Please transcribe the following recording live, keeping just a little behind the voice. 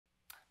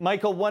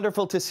Michael,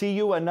 wonderful to see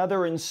you.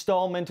 Another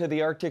installment of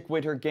the Arctic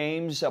Winter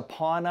Games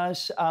upon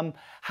us.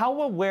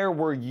 How aware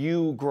were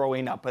you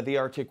growing up of the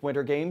Arctic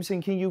Winter Games,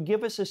 and can you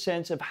give us a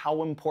sense of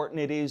how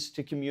important it is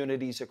to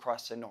communities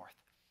across the North?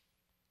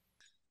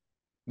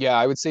 Yeah,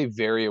 I would say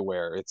very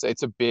aware.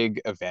 It's a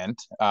big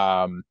event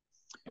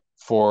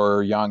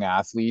for young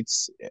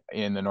athletes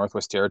in the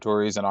Northwest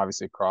Territories and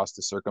obviously across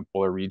the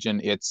circumpolar region.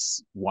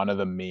 It's one of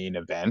the main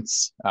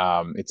events.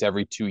 It's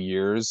every 2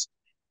 years.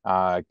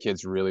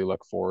 Kids really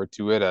look forward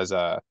to it as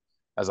a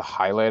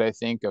highlight, I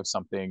think, of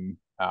something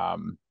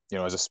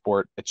as a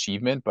sport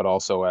achievement, but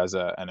also as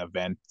an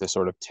event to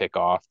sort of tick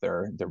off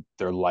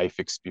their life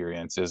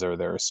experiences or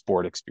their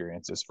sport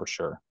experiences for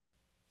sure.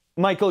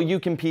 Michael, you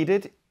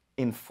competed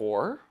in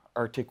 4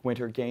 Arctic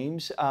Winter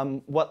Games.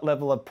 What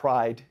level of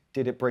pride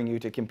did it bring you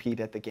to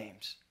compete at the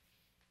Games?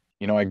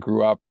 I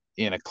grew up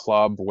in a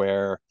club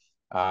where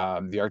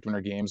the Arctic Winter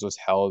Games was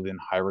held in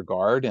high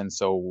regard. And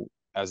so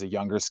as a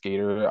younger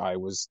skater, I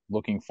was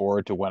looking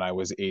forward to when I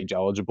was age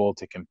eligible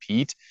to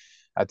compete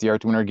at the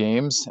Arctic Winter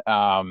Games.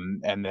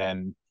 And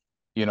then,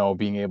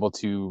 being able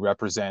to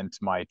represent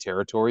my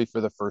territory for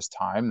the first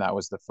time, that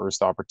was the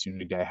first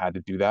opportunity I had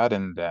to do that.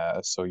 And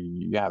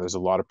yeah, there's a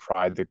lot of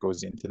pride that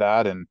goes into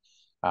that. And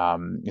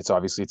it's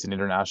an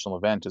international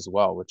event as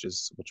well, which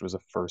was a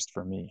first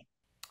for me.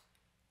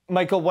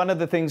 Michael, one of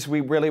the things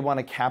we really want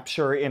to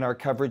capture in our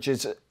coverage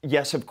is,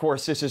 yes, of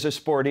course, this is a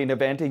sporting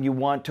event and you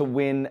want to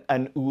win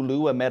an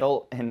ulu, a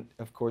medal, and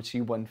of course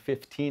you won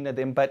 15 of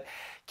them, but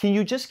can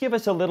you just give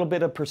us a little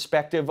bit of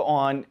perspective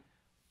on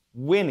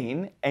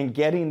winning and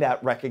getting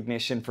that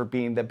recognition for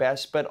being the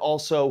best, but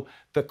also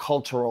the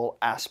cultural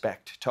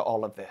aspect to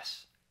all of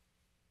this?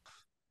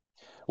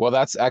 Well,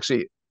 that's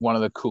actually one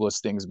of the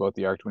coolest things about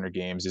the Arctic Winter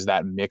Games is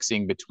that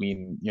mixing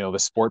between, the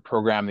sport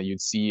program that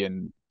you'd see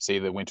in, say,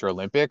 the Winter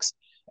Olympics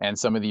and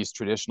some of these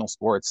traditional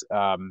sports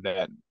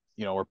that,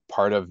 were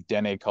part of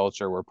Dene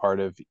culture, were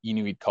part of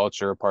Inuit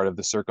culture, part of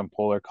the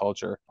circumpolar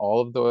culture. All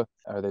of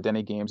the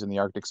Dene Games and the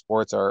Arctic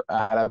sports are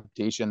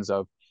adaptations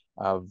of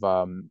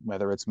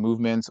whether it's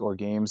movements or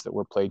games that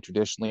were played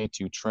traditionally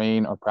to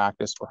train or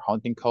practice for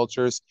hunting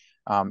cultures,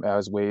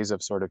 as ways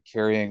of sort of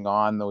carrying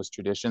on those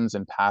traditions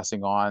and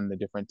passing on the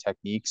different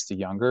techniques to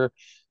younger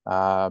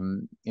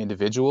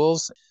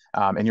individuals.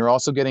 And you're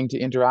also getting to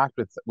interact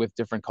with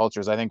different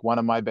cultures. I think one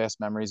of my best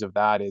memories of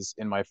that is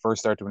in my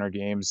first Arctic Winter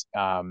Games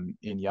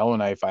in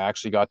Yellowknife. I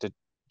actually got to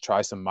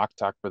try some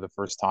muktuk for the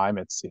first time.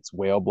 It's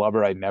whale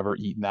blubber. I'd never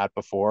eaten that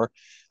before.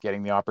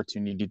 Getting the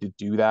opportunity to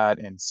do that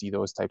and see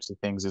those types of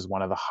things is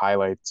one of the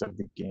highlights of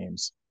the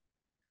games.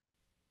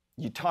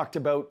 You talked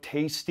about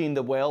tasting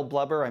the whale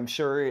blubber. I'm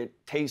sure it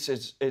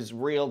tastes as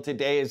real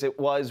today as it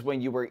was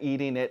when you were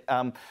eating it.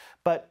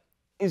 But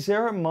is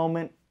there a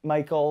moment,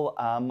 Michael,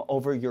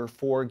 over your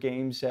 4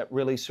 games that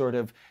really sort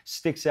of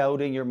sticks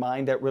out in your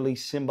mind, that really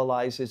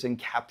symbolizes and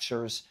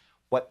captures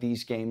what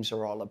these games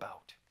are all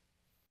about?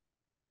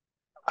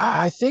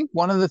 I think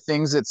one of the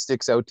things that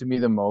sticks out to me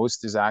the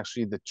most is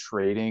actually the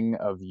trading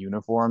of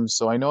uniforms.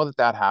 So I know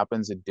that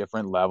happens at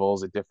different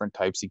levels, at different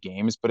types of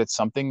games, but it's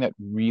something that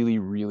really,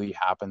 really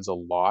happens a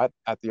lot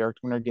at the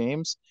Arctic Winter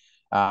Games.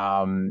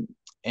 Um,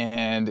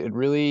 and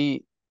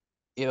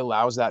it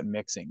allows that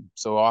mixing.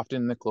 So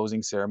often in the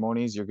closing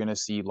ceremonies, you're going to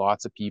see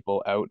lots of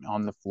people out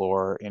on the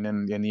floor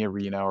in the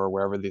arena or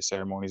wherever the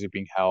ceremonies are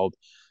being held,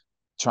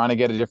 trying to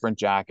get a different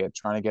jacket,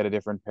 trying to get a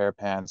different pair of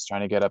pants,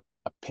 trying to get a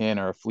pin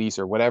or a fleece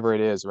or whatever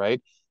it is,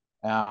 right?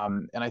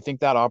 And I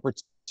think that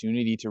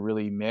opportunity to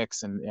really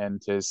mix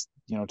and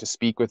to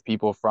speak with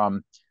people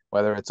from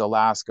whether it's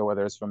Alaska,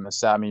 whether it's from the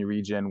Sami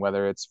region,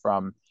 whether it's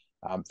from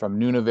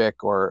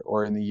Nunavik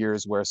or in the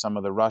years where some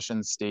of the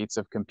Russian states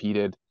have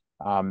competed,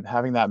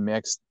 having that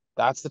mix,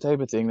 that's the type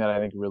of thing that I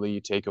think really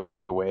you take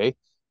away.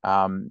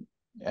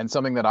 And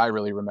something that I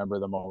really remember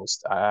the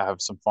most. I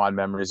have some fond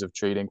memories of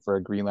trading for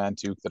a Greenland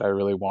toque that I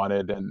really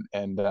wanted,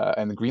 and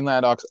the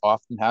Greenland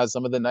often has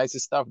some of the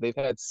nicest stuff. They've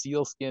had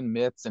sealskin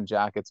mitts and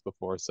jackets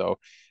before, so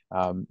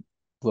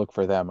look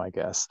for them, I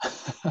guess.